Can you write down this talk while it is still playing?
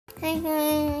Hey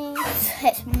guys,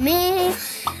 it's me.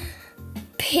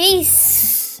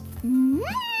 Peace.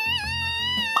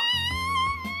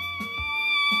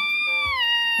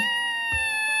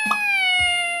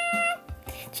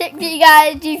 Check you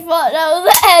guys, you thought that was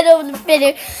the end of the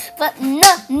video, but no.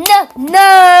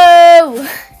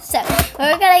 So,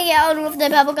 we're gonna get on with the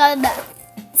bubblegum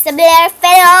simulator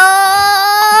video.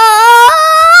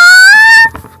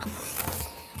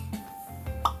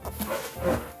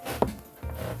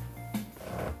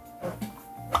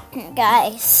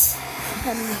 Guys,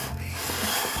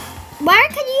 where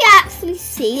can you actually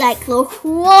see like the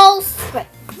whole screen?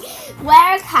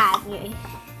 Where can you?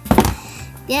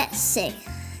 Let's see.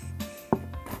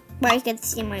 Where you can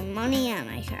see my money and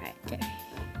my character.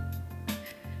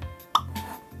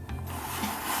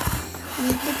 I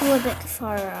need to go a bit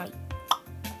far right.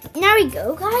 There we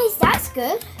go, guys. That's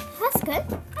good. That's good.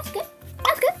 That's good.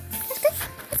 That's good. That's good.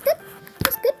 That's good.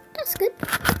 That's good. That's good.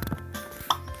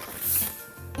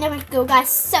 There we go, guys.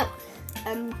 So,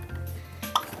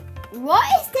 what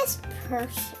is this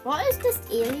person? What is this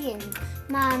alien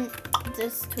man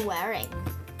just wearing?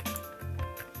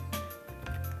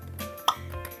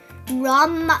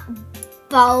 Rumbalgi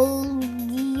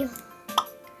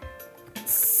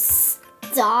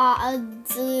Stadil.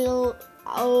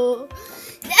 Oh,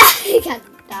 I can't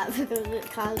do that because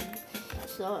it can't.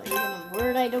 It's not even a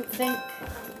word, I don't think.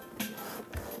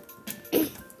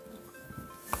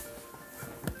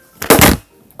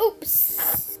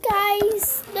 Oops,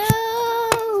 guys, no,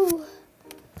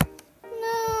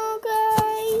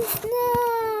 guys,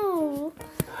 no,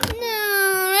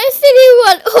 this video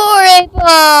went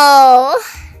horrible.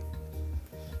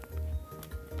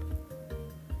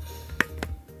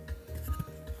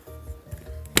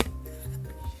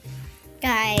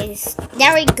 Guys,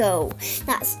 there we go.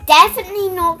 That's definitely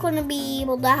not going to be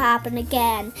able to happen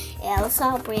again. Else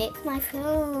I'll break my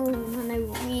phone and I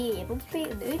won't be able to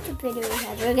make YouTube videos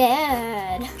ever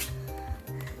again.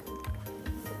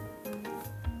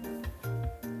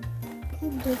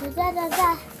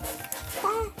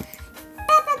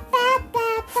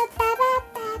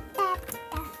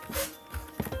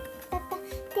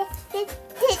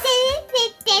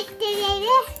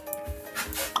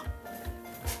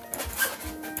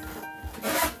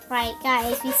 Right,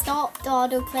 guys, we stopped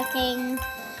auto clicking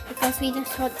because we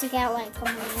just want to get like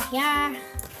something here.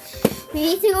 We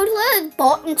need to go to the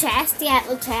bottom chest to get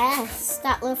the chest,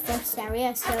 that little first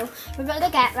area. So we're gonna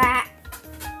get that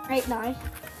right now.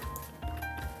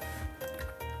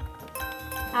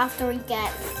 After we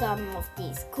get some of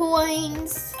these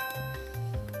coins.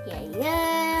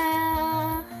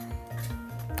 Yeah.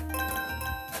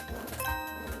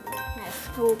 Let's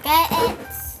go get it.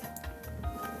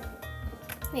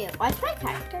 Wait, what's my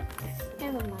character?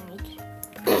 Never mind.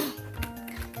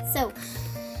 So,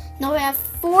 now we have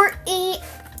 40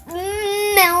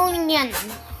 million.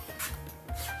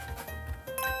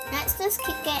 Let's just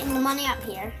keep getting the money up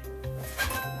here.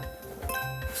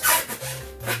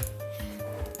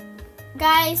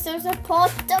 Guys, there's a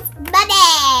pot of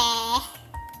money.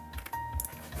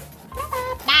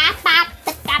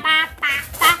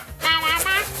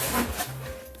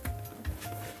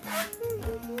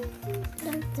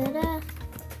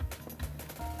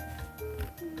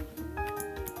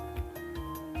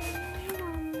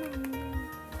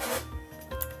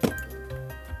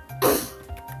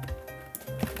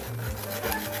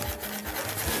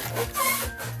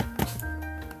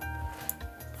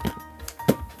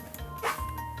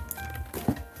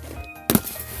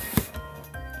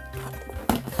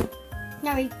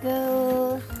 There we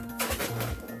go.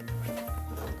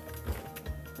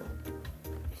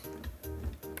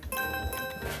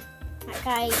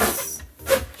 Alright, guys.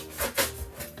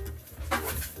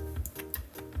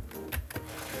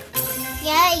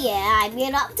 Yeah, I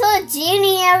made up to a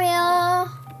genie area.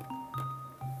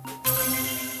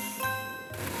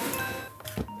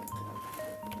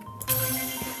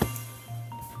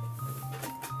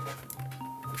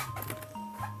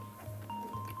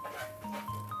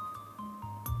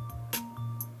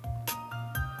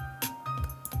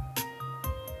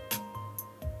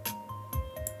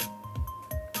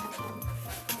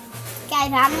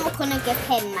 Guys, I'm not gonna give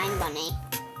him my money.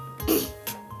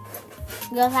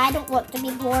 Because I don't want to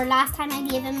be poor. Last time I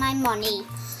gave him my money,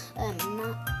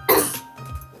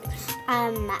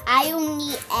 I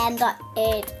only ended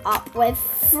it up with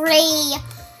free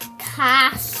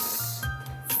cash.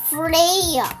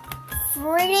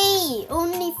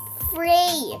 Only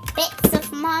free bits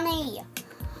of money.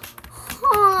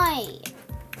 Hi.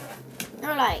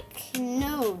 They're like,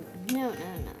 no.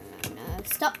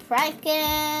 Stop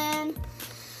pranking.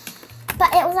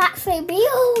 But it was actually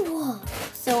real.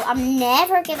 So I'm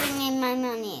never giving him my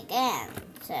money again.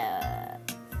 So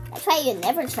that's why you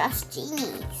never trust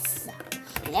genies.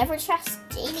 You never trust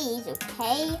genies,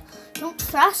 okay? Don't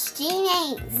trust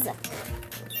genies.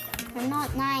 They're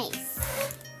not nice.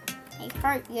 They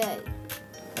hurt you.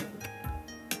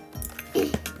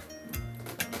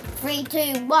 3,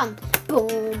 2, 1.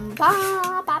 Boom,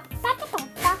 ba, ba, ba, ba,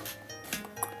 ba.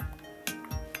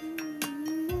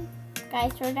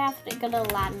 Guys, we're definitely gonna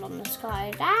land on the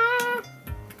sky. Ah!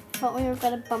 Thought we were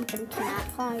gonna bump into that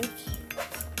cloud.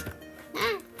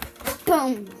 Ah!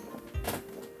 Boom!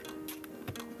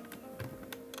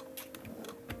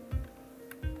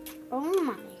 Oh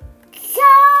my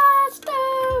gosh,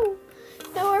 no!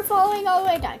 No, we're falling all the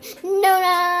way down. No,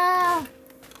 no!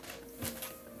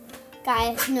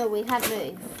 Guys, no, we can't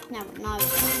move.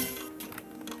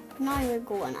 Now we're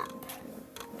going up.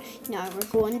 Now we're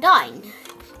going down.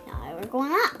 Now we're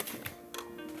going up.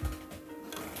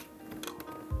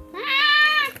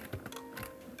 Ah!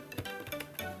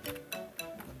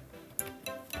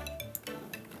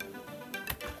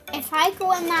 If I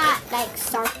go in that like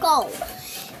circle,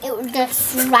 it would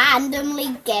just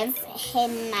randomly give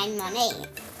him my money.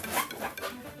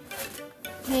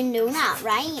 You know that,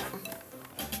 right?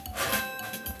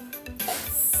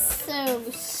 It's so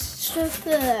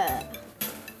stupid.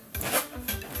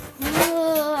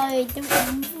 Oh, I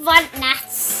don't want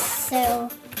that. So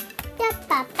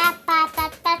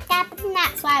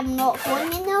that's why I'm not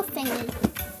going in the thingy.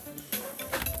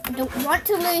 I don't want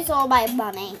to lose all my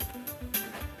money.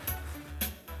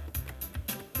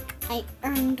 I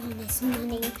earned all this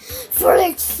money for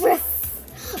the trip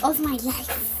of my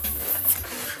life.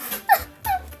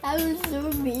 That was so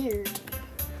weird.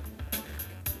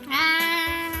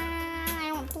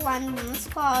 I want to land on this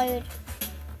cloud.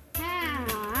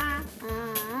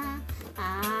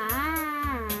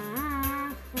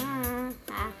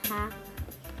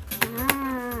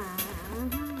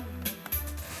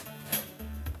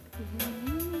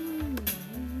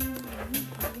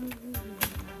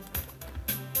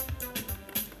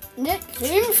 It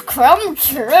seems come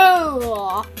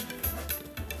true.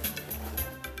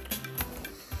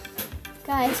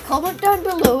 Guys, comment down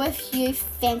below if you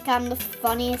think I'm the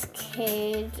funniest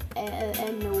kid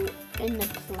in the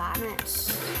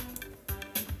planet.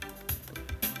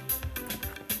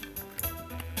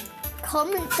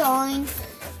 Comment down.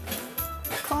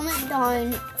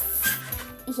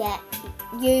 Yeah,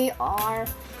 you are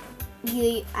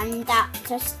you, and that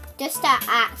just that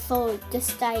Axel,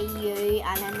 just a you,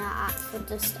 and then that Axel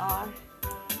just are.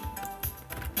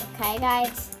 Okay,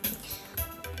 guys,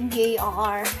 you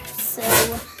are. So,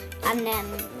 and then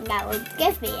that would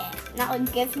give me it. That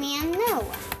would give me a no.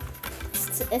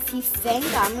 So if you think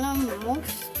I'm the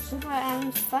most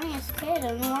funniest kid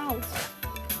in the world,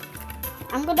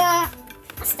 I'm gonna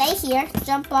stay here,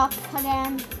 jump up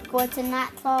again, go into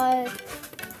that cloud.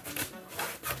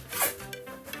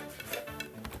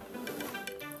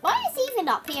 What is even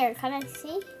up here? Can I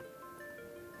see?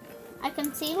 I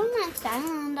can see the next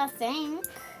island, I think.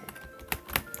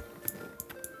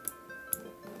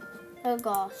 Oh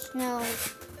gosh, no.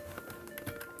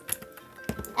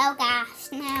 Oh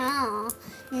gosh, no.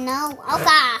 No, oh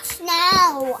gosh,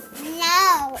 no.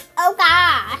 No, oh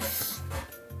gosh.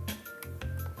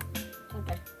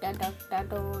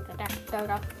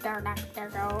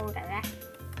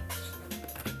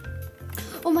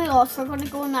 Oh my gosh, we're gonna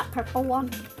go in that purple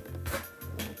one.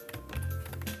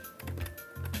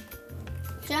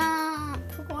 Jump,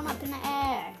 we're going up in the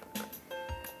air.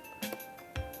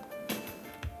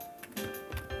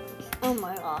 Oh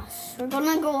my gosh, we're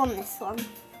gonna go on this one.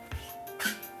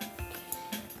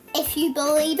 If you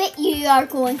believe it, you are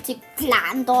going to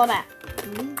land on it.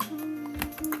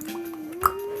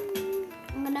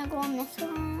 I'm gonna go on this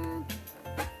one.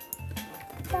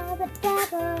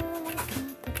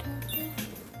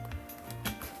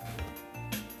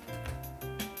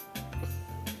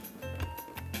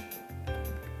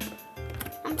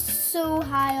 I'm so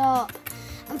high up.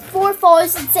 I'm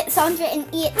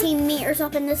 4,618 meters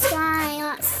up in the sky.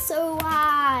 That's so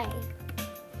high.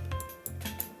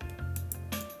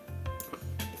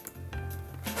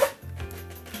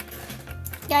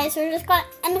 Guys, we're just gonna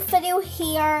end the video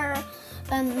here.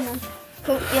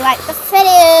 Hope you like the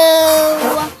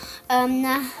video.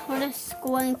 We're just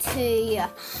going to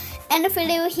end the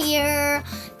video here.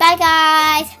 Bye,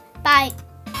 guys. Bye.